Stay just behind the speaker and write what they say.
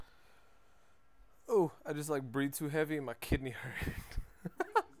I just like breathe too heavy and my kidney hurt. Is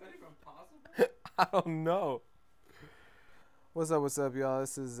that even possible? I don't know. What's up, y'all?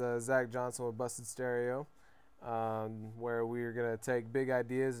 This is Zach Johnson with Busted Stereo, where we're going to take big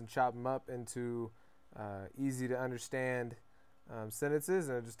ideas and chop them up into easy to understand sentences,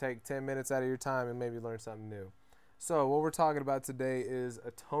 and just take 10 minutes out of your time and maybe learn something new. So what we're talking about today is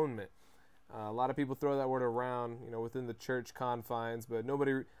atonement. A lot of people throw that word around, within the church confines, but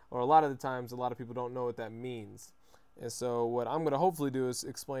nobody, or a lot of the times, a lot of people don't know what that means. And so what I'm going to hopefully do is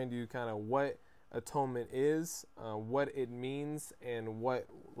explain to you kind of what atonement is, what it means, and what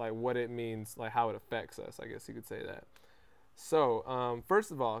it means, like how it affects us. I guess you could say that. So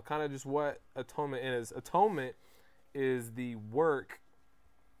first of all, kind of just what atonement is. Atonement is the work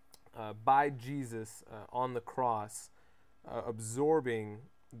by Jesus on the cross, absorbing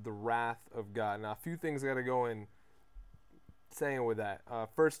the wrath of God. Now, a few things I got to go in saying with that.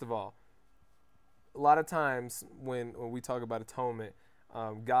 First of all, a lot of times when we talk about atonement,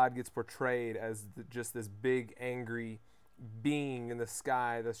 God gets portrayed as just this big, angry being in the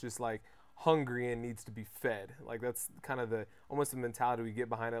sky that's just like hungry and needs to be fed. Like that's kind of almost the mentality we get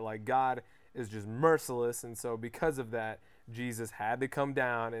behind it. Like God is just merciless, and so because of that, Jesus had to come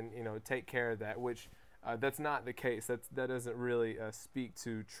down and take care of that. Which that's not the case. That doesn't really speak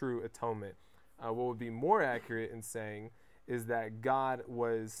to true atonement. What would be more accurate in saying is that God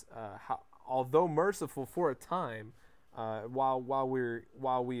was, although merciful for a time,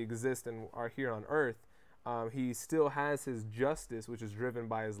 while we exist and are here on earth, he still has his justice, which is driven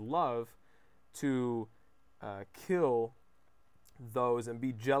by his love, to kill those and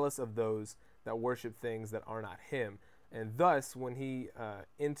be jealous of those that worship things that are not him. And thus, when he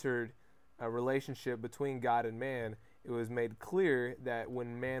entered a relationship between God and man, it was made clear that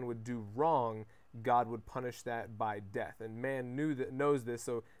when man would do wrong, God would punish that by death. And man knows this,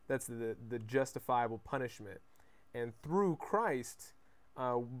 so that's the justifiable punishment. And through Christ,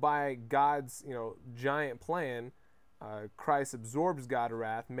 by God's giant plan, Christ absorbs God's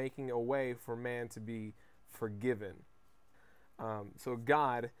wrath, making a way for man to be forgiven. So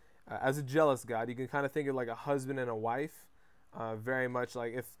God, as a jealous God, you can kind of think of like a husband and a wife. Very much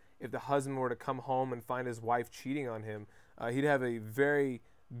like if the husband were to come home and find his wife cheating on him, he'd have a very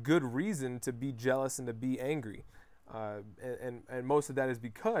good reason to be jealous and to be angry. And most of that is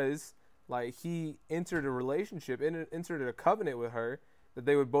because like he entered a relationship, entered a covenant with her that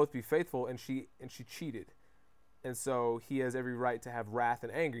they would both be faithful, and she cheated. And so he has every right to have wrath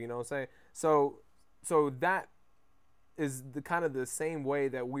and anger, you know what I'm saying? So that is the kind of the same way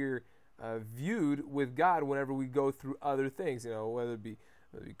that we're viewed with God whenever we go through other things, whether it be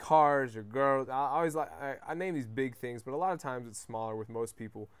cars or girls. I name these big things, but a lot of times it's smaller with most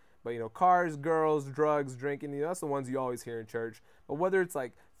people. But cars, girls, drugs, drinking, that's the ones you always hear in church. But whether it's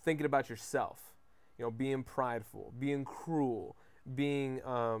like thinking about yourself, being prideful, being cruel, being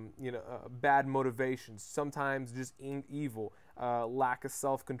bad motivations, sometimes just evil, lack of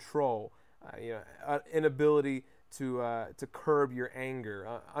self-control, inability to curb your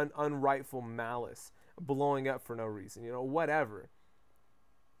anger, unrightful malice, blowing up for no reason, whatever.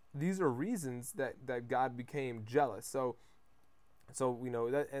 These are reasons that God became jealous. So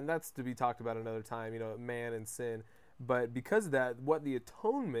that, and that's to be talked about another time, man and sin. But because of that, what the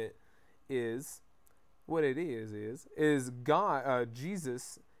atonement is, what it is God,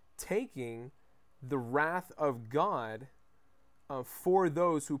 Jesus taking the wrath of God for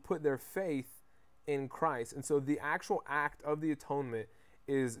those who put their faith in Christ. And so the actual act of the atonement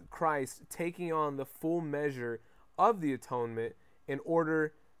is Christ taking on the full measure of the atonement in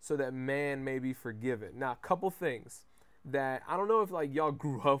order so that man may be forgiven. Now, a couple things that I don't know if like y'all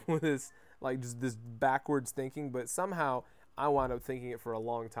grew up with this, like just this backwards thinking, but somehow I wound up thinking it for a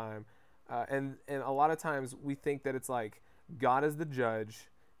long time. And a lot of times we think that it's like God is the judge,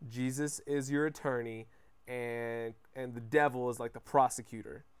 Jesus is your attorney, and the devil is like the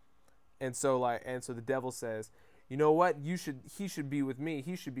prosecutor. And so the devil says, you know what, he should be with me,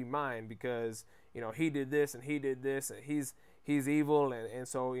 he should be mine, because he did this and he did this, and he's evil, and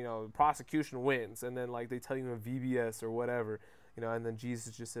so the prosecution wins. And then like they tell you in VBS or whatever, and then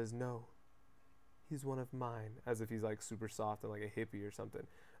Jesus just says, no, he's one of mine, as if he's like super soft and like a hippie or something.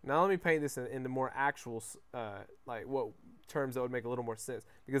 Now let me paint this in the more actual like what terms that would make a little more sense,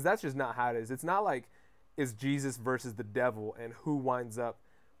 because that's just not how it is. It's not like it's Jesus versus the devil and who winds up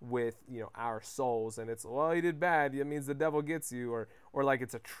with our souls, and it's, well, he did bad, it means the devil gets you, or like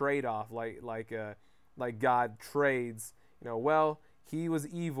it's a trade-off, like God trades, well, he was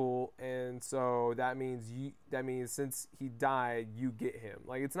evil, and so that means since he died, you get him.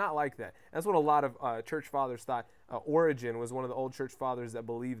 Like, it's not like that. That's what a lot of church fathers thought. Origen was one of the old church fathers that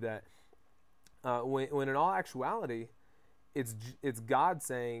believed that When in all actuality, it's God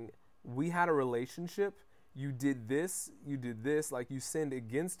saying, we had a relationship. You did this. Like you sinned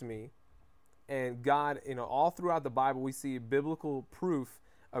against me. And God, all throughout the Bible, we see biblical proof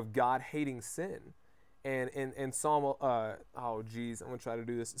of God hating sin. And in Psalm, I'm going to try to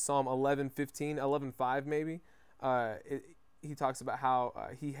do this. Psalm 11:15, 11:5 maybe. He talks about how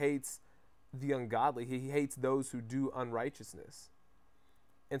he hates the ungodly. He hates those who do unrighteousness.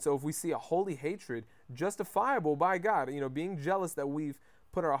 And so if we see a holy hatred justifiable by God, being jealous that we've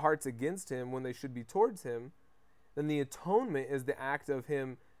put our hearts against him when they should be towards him, then the atonement is the act of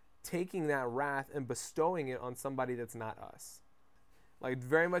him taking that wrath and bestowing it on somebody that's not us. Like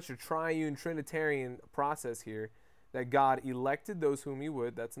very much a triune Trinitarian process here, that God elected those whom he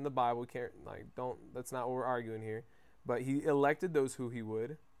would. That's in the Bible. That's not what we're arguing here. But he elected those who he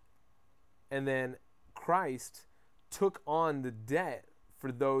would. And then Christ took on the debt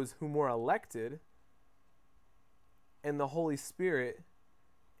for those whom were elected. And the Holy Spirit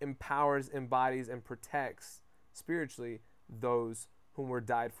empowers, embodies, and protects spiritually those whom were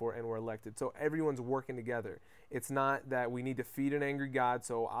died for and were elected. So everyone's working together. It's not that we need to feed an angry God,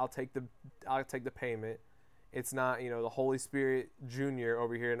 so I'll take the payment. It's not, the Holy Spirit Jr.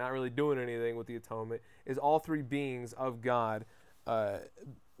 over here not really doing anything with the atonement. It's all three beings of God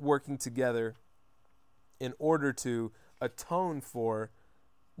working together in order to atone for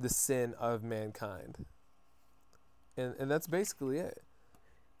the sin of mankind. And that's basically it.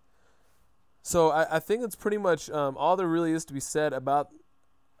 So I think it's pretty much all there really is to be said about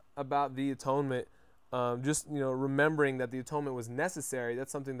the atonement. Just remembering that the atonement was necessary.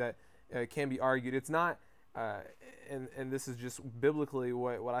 That's something that can be argued. It's not, and this is just biblically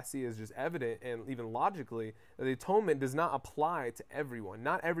what I see is just evident, and even logically, that the atonement does not apply to everyone.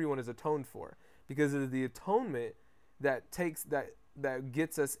 Not everyone is atoned for, because it is the atonement that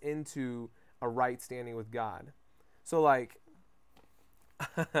gets us into a right standing with God. So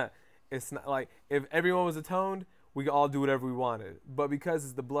it's not like if everyone was atoned, we could all do whatever we wanted. But because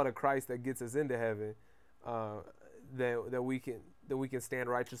it's the blood of Christ that gets us into heaven, that we can stand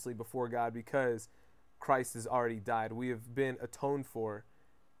righteously before God because Christ has already died. We have been atoned for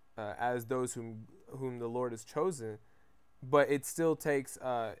as those whom the Lord has chosen. But it still takes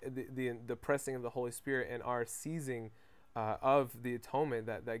the pressing of the Holy Spirit and our seizing of the atonement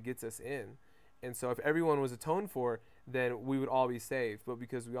that gets us in. And so if everyone was atoned for, then we would all be saved. But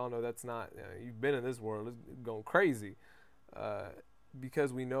because we all know that's not, you've been in this world, it's going crazy.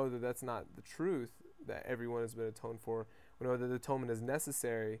 Because we know that that's not the truth, that everyone has been atoned for. We know that the atonement is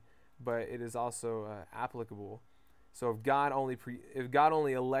necessary, but it is also applicable. So if God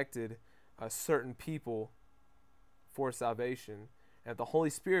only elected certain people for salvation, and if the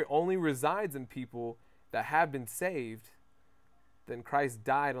Holy Spirit only resides in people that have been saved, then Christ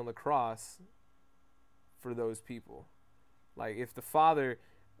died on the cross for those people. Like if the Father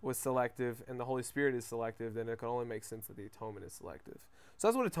was selective and the Holy Spirit is selective, then it can only make sense that the atonement is selective. So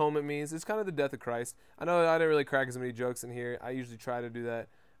that's what atonement means. It's kind of the death of Christ. I know I didn't really crack as many jokes in here. I usually try to do that.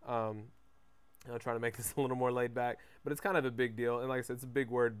 I'll try to make this a little more laid back, but it's kind of a big deal. And like I said, it's a big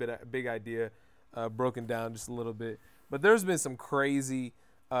word, big idea, broken down just a little bit. But there's been some crazy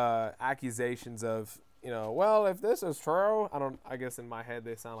accusations of, well, if this is true, I guess in my head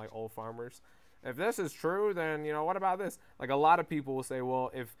they sound like old farmers. If this is true, then, what about this? Like a lot of people will say,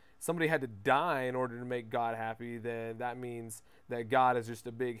 well, if somebody had to die in order to make God happy, then that means that God is just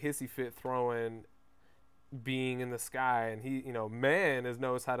a big hissy fit throwing being in the sky, and he, man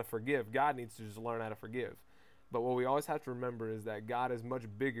knows how to forgive. God needs to just learn how to forgive. But what we always have to remember is that God is much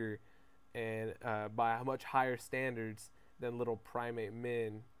bigger and by much higher standards than little primate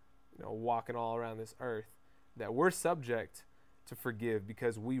men, walking all around this earth, that we're subject to forgive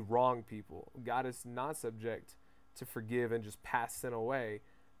because we wrong people. God is not subject to forgive and just pass sin away,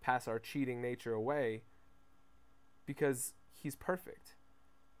 pass our cheating nature away, because he's perfect.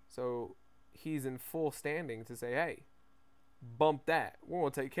 So he's in full standing to say, hey, bump that. We're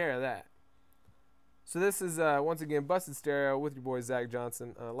going to take care of that. So this is, once again, Busted Stereo with your boy, Zach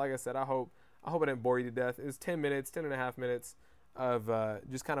Johnson. Like I said, I hope I didn't bore you to death. It was 10 and a half minutes of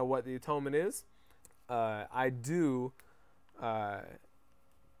just kind of what the atonement is. I do hope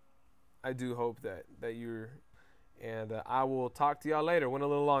that you're, and I will talk to y'all later. Went a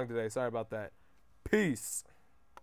little long today. Sorry about that. Peace.